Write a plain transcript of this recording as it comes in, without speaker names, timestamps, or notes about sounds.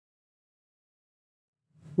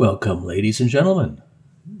Welcome, ladies and gentlemen,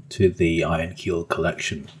 to the Iron Keel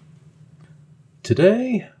collection.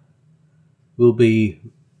 Today, we'll be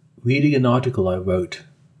reading an article I wrote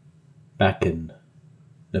back in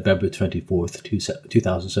November 24th,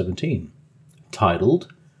 2017,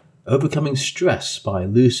 titled Overcoming Stress by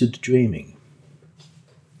Lucid Dreaming.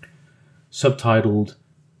 Subtitled,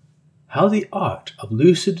 How the Art of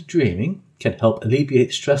Lucid Dreaming Can Help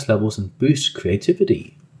Alleviate Stress Levels and Boost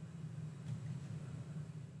Creativity.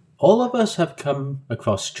 All of us have come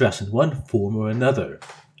across stress in one form or another.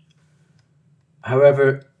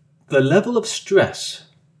 However, the level of stress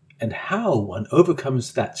and how one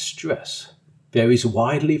overcomes that stress varies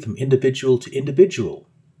widely from individual to individual.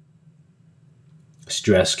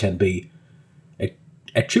 Stress can be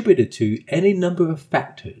attributed to any number of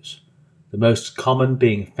factors, the most common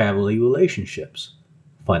being family relationships,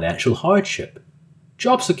 financial hardship,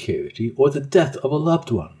 job security, or the death of a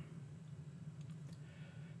loved one.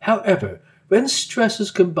 However, when stress is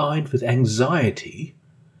combined with anxiety,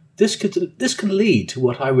 this can lead to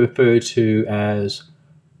what I refer to as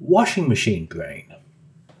washing machine brain,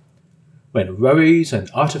 when worries and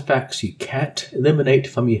artifacts you can't eliminate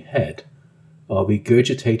from your head are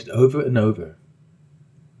regurgitated over and over.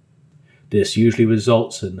 This usually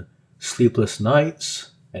results in sleepless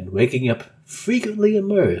nights and waking up frequently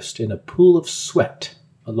immersed in a pool of sweat,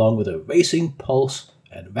 along with a racing pulse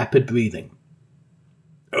and rapid breathing.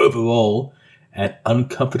 Overall, an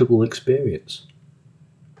uncomfortable experience.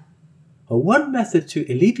 One method to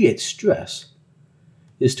alleviate stress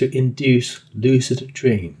is to induce lucid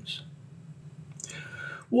dreams.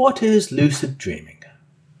 What is lucid dreaming?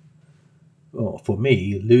 Well, for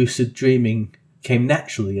me, lucid dreaming came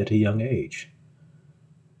naturally at a young age.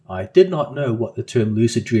 I did not know what the term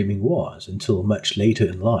lucid dreaming was until much later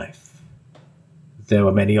in life. There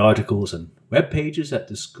are many articles and web pages that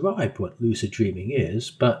describe what lucid dreaming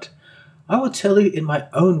is, but I will tell you in my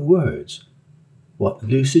own words what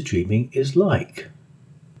lucid dreaming is like.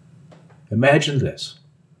 Imagine this.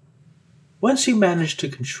 Once you manage to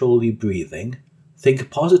control your breathing, think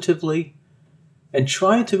positively, and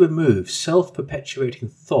try to remove self-perpetuating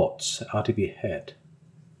thoughts out of your head,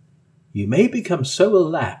 you may become so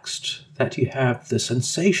relaxed that you have the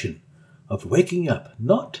sensation of waking up,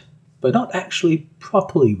 but not actually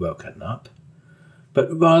properly woken up, but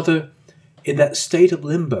rather in that state of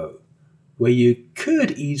limbo where you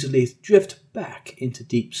could easily drift back into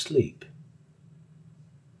deep sleep.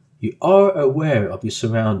 You are aware of your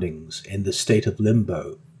surroundings in the state of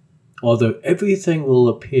limbo, although everything will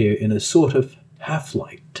appear in a sort of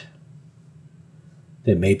half-light.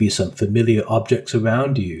 There may be some familiar objects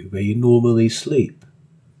around you where you normally sleep.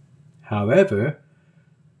 However,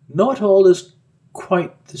 not all is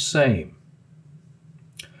quite the same.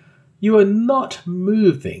 You are not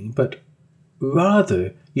moving, but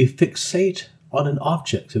rather you fixate on an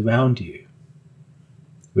object around you,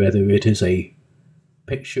 whether it is a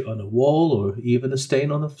picture on a wall or even a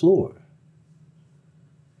stain on the floor.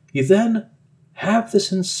 You then have the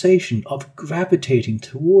sensation of gravitating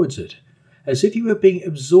towards it, as if you were being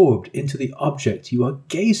absorbed into the object you are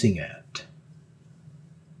gazing at.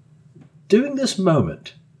 During this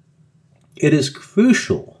moment, it is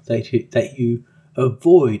crucial that you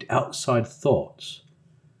avoid outside thoughts,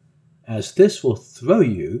 as this will throw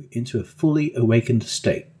you into a fully awakened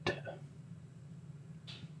state.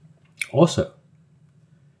 Also,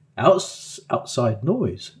 outside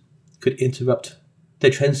noise could interrupt the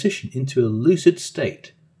transition into a lucid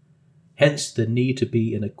state, hence the need to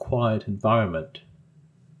be in a quiet environment.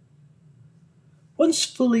 Once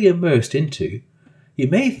fully immersed into, you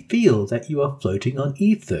may feel that you are floating on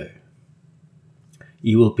ether.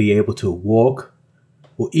 You will be able to walk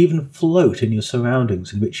or even float in your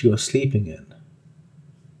surroundings in which you are sleeping in.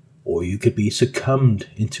 Or you could be succumbed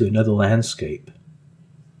into another landscape.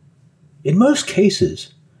 In most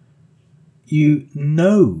cases, you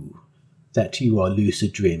know that you are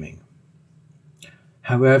lucid dreaming.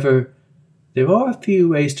 However, there are a few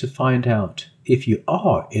ways to find out if you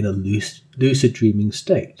are in a lucid dreaming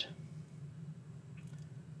state.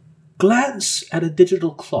 Glance at a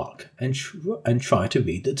digital clock and try to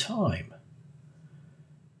read the time.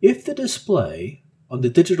 If the display on the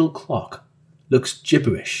digital clock looks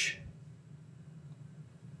gibberish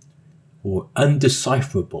or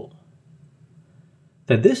undecipherable,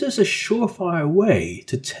 then this is a surefire way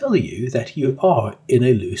to tell you that you are in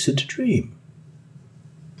a lucid dream.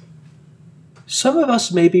 Some of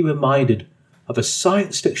us may be reminded of a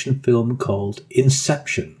science fiction film called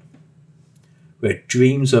Inception, where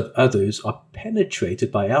dreams of others are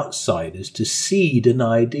penetrated by outsiders to seed an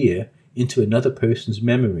idea into another person's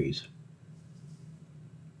memories.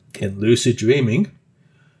 In lucid dreaming,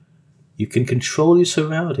 You can control your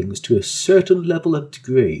surroundings to a certain level of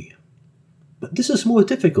degree. But this is more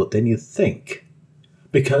difficult than you think,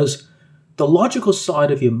 because the logical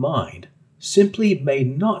side of your mind simply may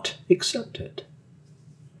not accept it.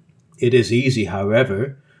 It is easy,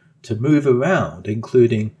 however, to move around,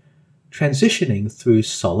 including transitioning through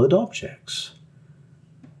solid objects.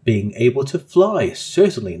 Being able to fly is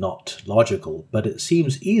certainly not logical, but it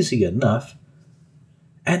seems easy enough,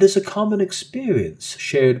 and is a common experience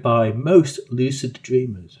shared by most lucid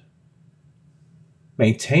dreamers.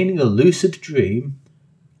 Maintaining a lucid dream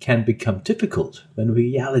can become difficult when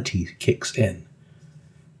reality kicks in,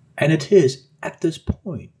 and it is at this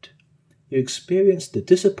point you experience the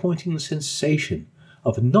disappointing sensation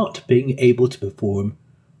of not being able to perform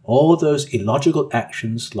all those illogical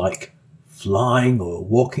actions like flying or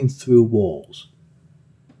walking through walls.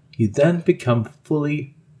 You then become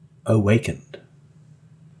fully awakened.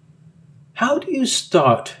 How do you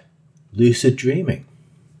start lucid dreaming?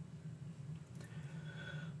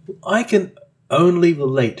 I can only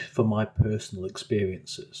relate from my personal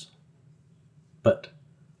experiences, but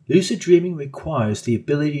lucid dreaming requires the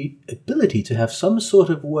ability to have some sort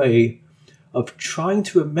of way of trying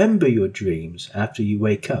to remember your dreams after you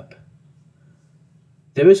wake up.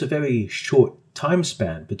 There is a very short time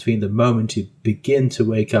span between the moment you begin to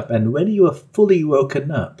wake up and when you are fully woken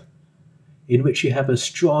up, in which you have a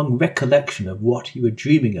strong recollection of what you were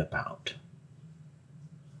dreaming about.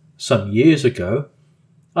 Some years ago,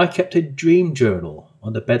 I kept a dream journal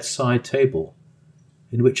on the bedside table,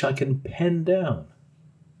 in which I can pen down,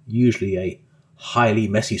 usually a highly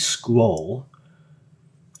messy scrawl,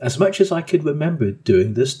 as much as I could remember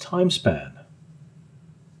during this time span.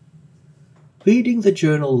 Reading the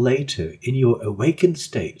journal later in your awakened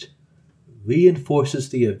state reinforces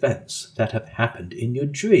the events that have happened in your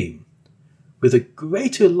dream, with a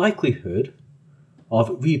greater likelihood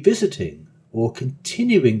of revisiting or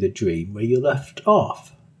continuing the dream where you left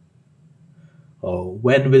off. Or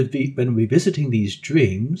when revisiting these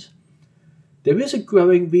dreams, there is a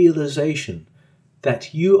growing realization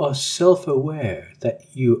that you are self-aware that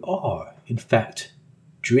you are, in fact,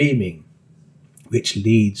 dreaming, which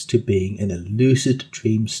leads to being in a lucid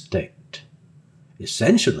dream state.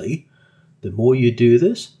 Essentially, the more you do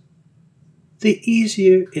this, the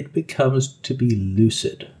easier it becomes to be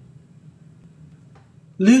lucid.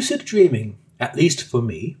 Lucid dreaming, at least for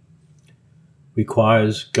me,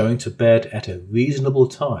 requires going to bed at a reasonable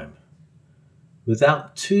time,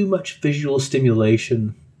 without too much visual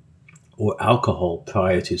stimulation or alcohol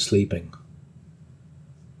prior to sleeping.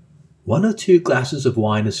 1 or 2 glasses of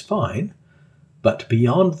wine is fine, but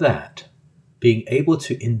beyond that, being able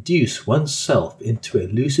to induce oneself into a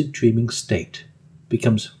lucid dreaming state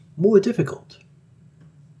becomes more difficult.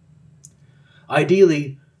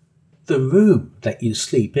 Ideally, the room that you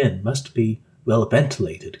sleep in must be well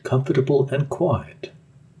ventilated, comfortable, and quiet.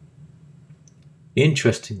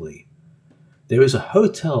 Interestingly, there is a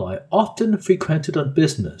hotel I often frequented on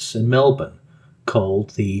business in Melbourne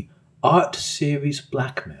called the Art Series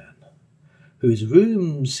Black Man, whose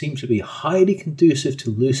rooms seem to be highly conducive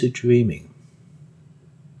to lucid dreaming.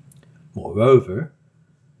 Moreover,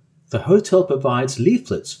 the hotel provides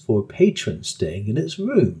leaflets for patrons staying in its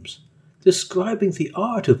rooms, describing the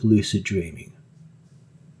art of lucid dreaming.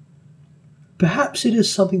 Perhaps it is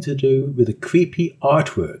something to do with the creepy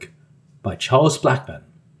artwork by Charles Blackman,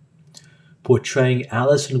 portraying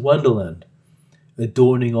Alice in Wonderland,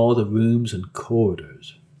 adorning all the rooms and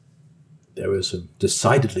corridors. There were some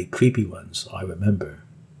decidedly creepy ones, I remember.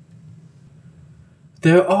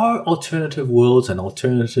 There are alternative worlds and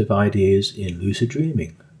alternative ideas in lucid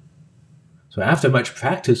dreaming. So after much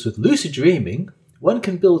practice with lucid dreaming, one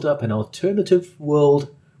can build up an alternative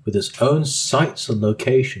world with its own sites and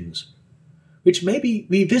locations, which may be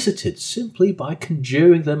revisited simply by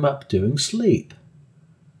conjuring them up during sleep.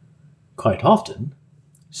 Quite often,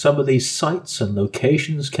 some of these sites and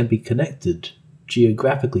locations can be connected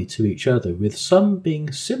geographically to each other, with some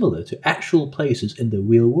being similar to actual places in the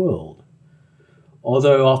real world,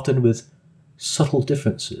 although often with subtle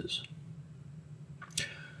differences.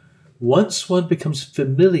 Once one becomes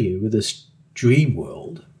familiar with this dream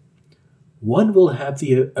world, one will have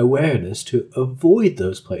the awareness to avoid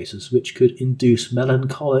those places which could induce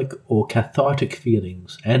melancholic or cathartic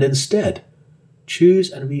feelings, and instead choose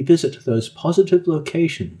and revisit those positive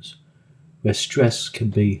locations where stress can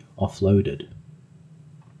be offloaded.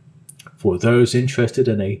 For those interested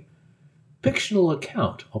in a fictional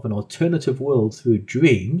account of an alternative world through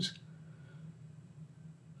dreams,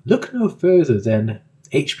 look no further than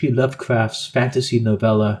H.P. Lovecraft's fantasy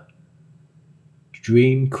novella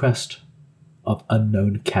Dream Quest of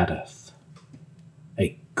Unknown Kadath,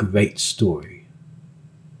 a great story.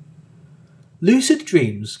 Lucid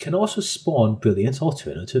dreams can also spawn brilliant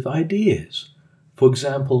alternative ideas. For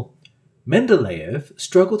example, Mendeleev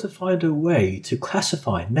struggled to find a way to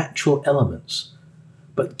classify natural elements,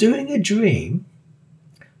 but during a dream,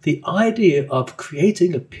 the idea of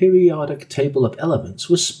creating a periodic table of elements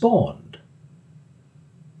was spawned.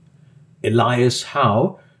 Elias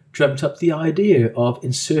Howe dreamt up the idea of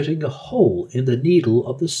inserting a hole in the needle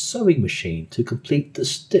of the sewing machine to complete the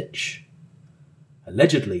stitch,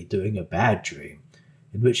 allegedly during a bad dream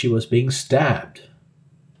in which he was being stabbed.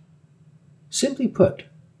 Simply put,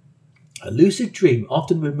 a lucid dream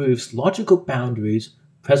often removes logical boundaries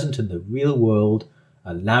present in the real world,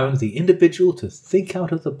 allowing the individual to think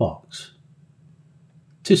out of the box.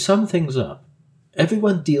 To sum things up,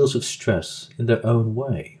 everyone deals with stress in their own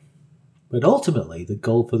way. But ultimately, the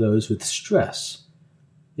goal for those with stress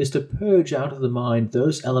is to purge out of the mind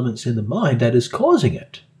those elements in the mind that is causing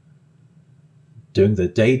it. During the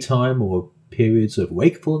daytime or periods of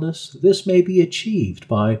wakefulness, this may be achieved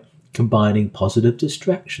by combining positive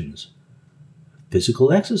distractions,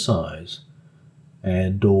 physical exercise,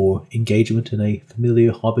 and/or engagement in a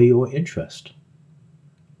familiar hobby or interest.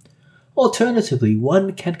 Alternatively,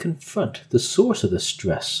 one can confront the source of the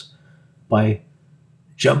stress by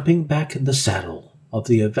jumping back in the saddle of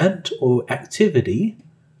the event or activity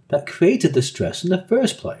that created the stress in the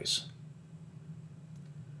first place.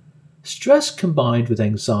 Stress combined with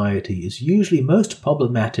anxiety is usually most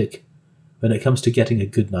problematic when it comes to getting a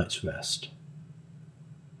good night's rest.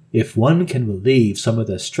 If one can relieve some of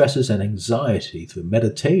their stresses and anxiety through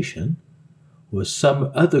meditation or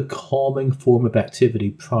some other calming form of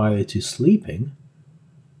activity prior to sleeping,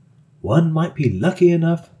 one might be lucky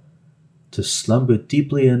enough to slumber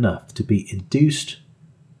deeply enough to be induced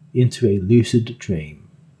into a lucid dream.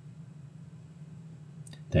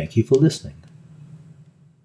 Thank you for listening.